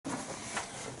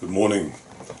Good morning.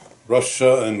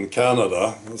 Russia and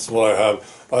Canada, that's what I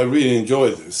have. I really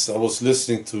enjoyed this. I was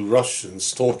listening to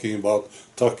Russians talking about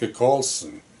Tucker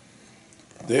Carlson.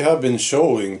 They have been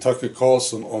showing Tucker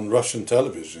Carlson on Russian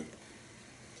television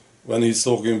when he's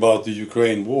talking about the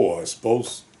Ukraine war, I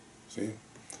suppose. See?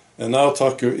 And now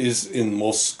Tucker is in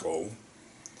Moscow.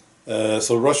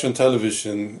 So Russian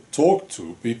television talked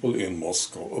to people in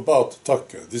Moscow about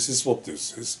Tucker. This is what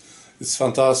this is. It's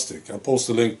fantastic. I'll post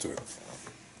a link to it.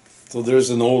 So there's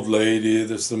an old lady,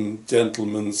 there's some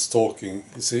gentlemen talking,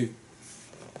 you see.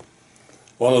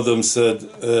 One of them said,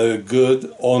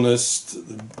 good, honest,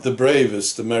 the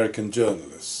bravest American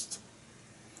journalist.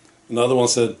 Another one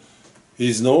said,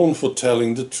 he's known for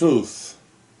telling the truth,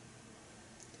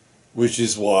 which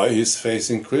is why he's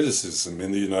facing criticism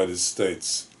in the United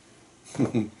States.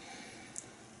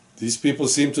 These people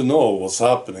seem to know what's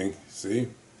happening, see.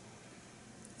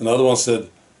 Another one said,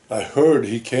 I heard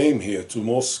he came here to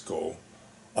Moscow.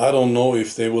 I don't know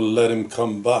if they will let him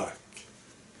come back.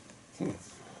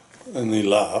 And he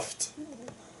laughed.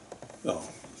 Oh,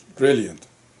 brilliant.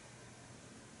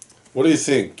 What do you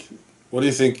think? What do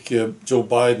you think Joe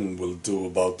Biden will do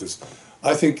about this?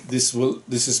 I think this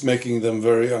is making them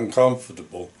very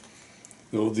uncomfortable.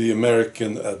 You know, the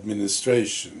American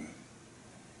administration.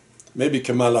 Maybe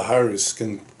Kamala Harris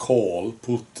can call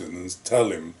Putin and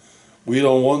tell him, we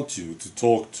don't want you to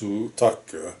talk to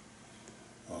Tucker.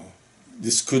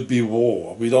 This could be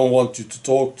war. We don't want you to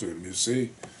talk to him, you see.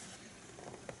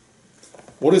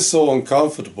 What is so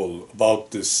uncomfortable about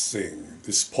this thing,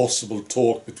 this possible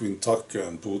talk between Tucker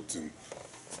and Putin?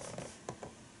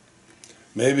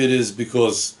 Maybe it is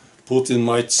because Putin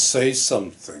might say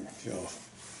something, you know.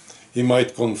 He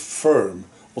might confirm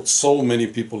what so many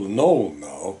people know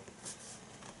now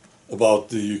about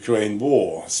the Ukraine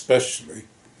war, especially.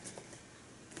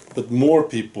 But more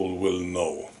people will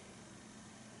know.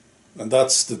 And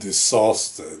that's the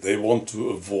disaster they want to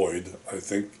avoid, I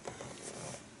think.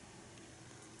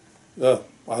 Yeah,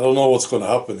 I don't know what's going to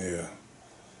happen here.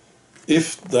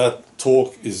 If that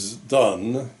talk is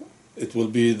done, it will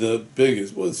be the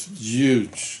biggest, well, it's a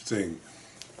huge thing.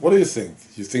 What do you think?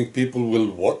 You think people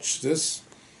will watch this?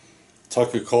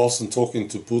 Tucker Carlson talking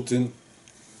to Putin?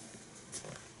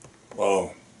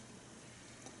 Wow.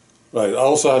 Right, I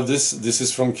also have this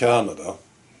is from Canada.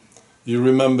 You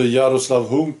remember Jaroslav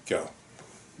Hunka,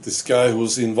 this guy who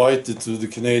was invited to the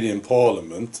Canadian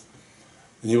Parliament,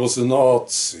 and he was a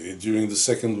Nazi during the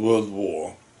Second World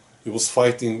War. He was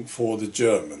fighting for the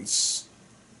Germans.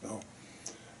 You know?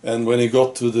 And when he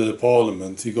got to the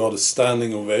Parliament, he got a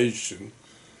standing ovation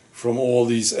from all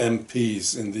these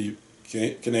MPs in the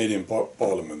Canadian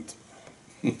Parliament.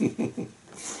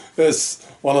 It's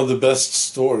one of the best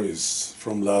stories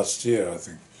from last year, I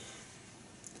think.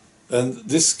 And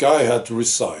this guy had to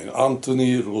resign,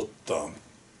 Anthony Rota.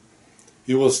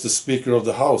 He was the Speaker of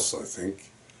the House, I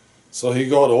think. So he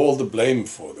got all the blame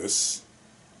for this.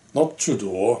 Not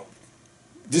Trudeau.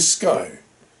 This guy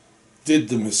did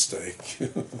the mistake.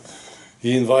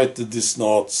 He invited this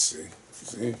Nazi.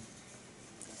 See?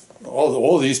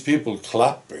 All these people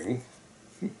clapping.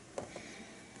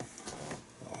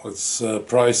 It's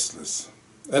priceless.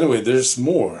 Anyway, there's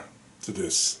more to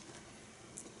this.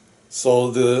 So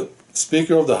the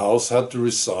Speaker of the House had to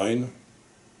resign.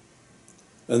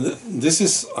 And this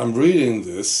is, I'm reading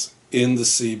this in the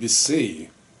CBC,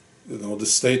 you know, the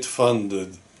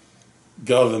state-funded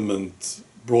government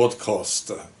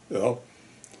broadcaster, you know,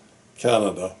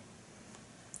 Canada.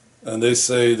 And they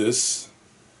say this.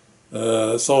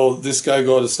 So this guy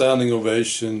got a standing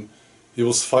ovation. He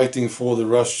was fighting for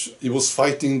he was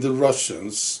fighting the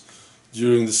Russians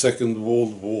during the Second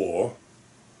World War.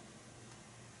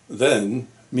 Then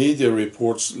media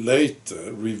reports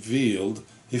later revealed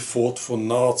he fought for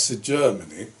Nazi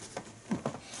Germany.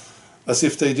 As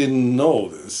if they didn't know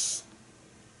this.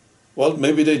 Well,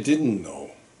 maybe they didn't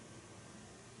know.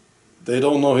 They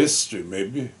don't know history,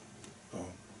 maybe.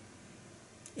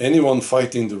 Anyone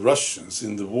fighting the Russians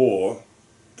in the war,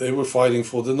 they were fighting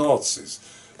for the Nazis.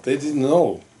 They didn't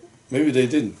know. Maybe they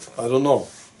didn't. I don't know.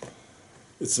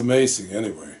 It's amazing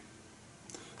anyway.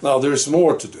 Now there's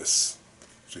more to this.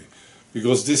 See?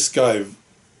 Because this guy,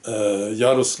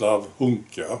 Jaroslav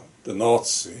Hunka, the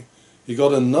Nazi, he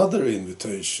got another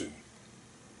invitation.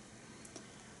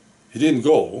 He didn't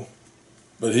go,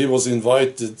 but he was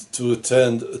invited to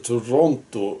attend a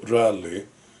Toronto rally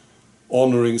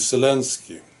honoring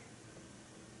Zelensky.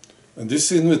 And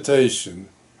this invitation,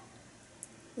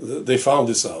 they found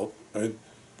this out, right?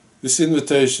 This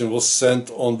invitation was sent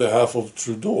on behalf of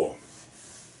Trudeau.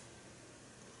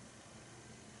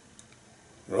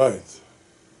 Right.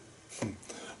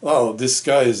 Oh, this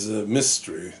guy is a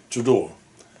mystery. Trudeau.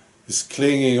 He's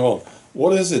clinging on.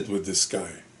 What is it with this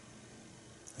guy?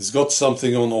 He's got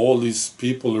something on all these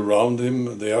people around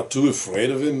him. They are too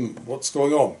afraid of him. What's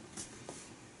going on?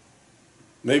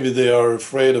 Maybe they are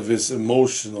afraid of his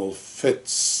emotional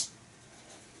fits.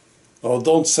 Oh,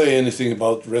 don't say anything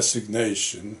about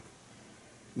resignation.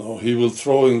 No, he will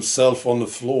throw himself on the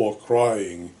floor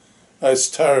crying. It's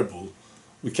terrible.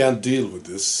 We can't deal with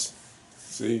this.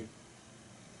 See?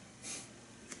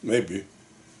 Maybe.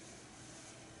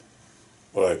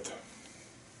 All right.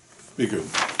 Be good.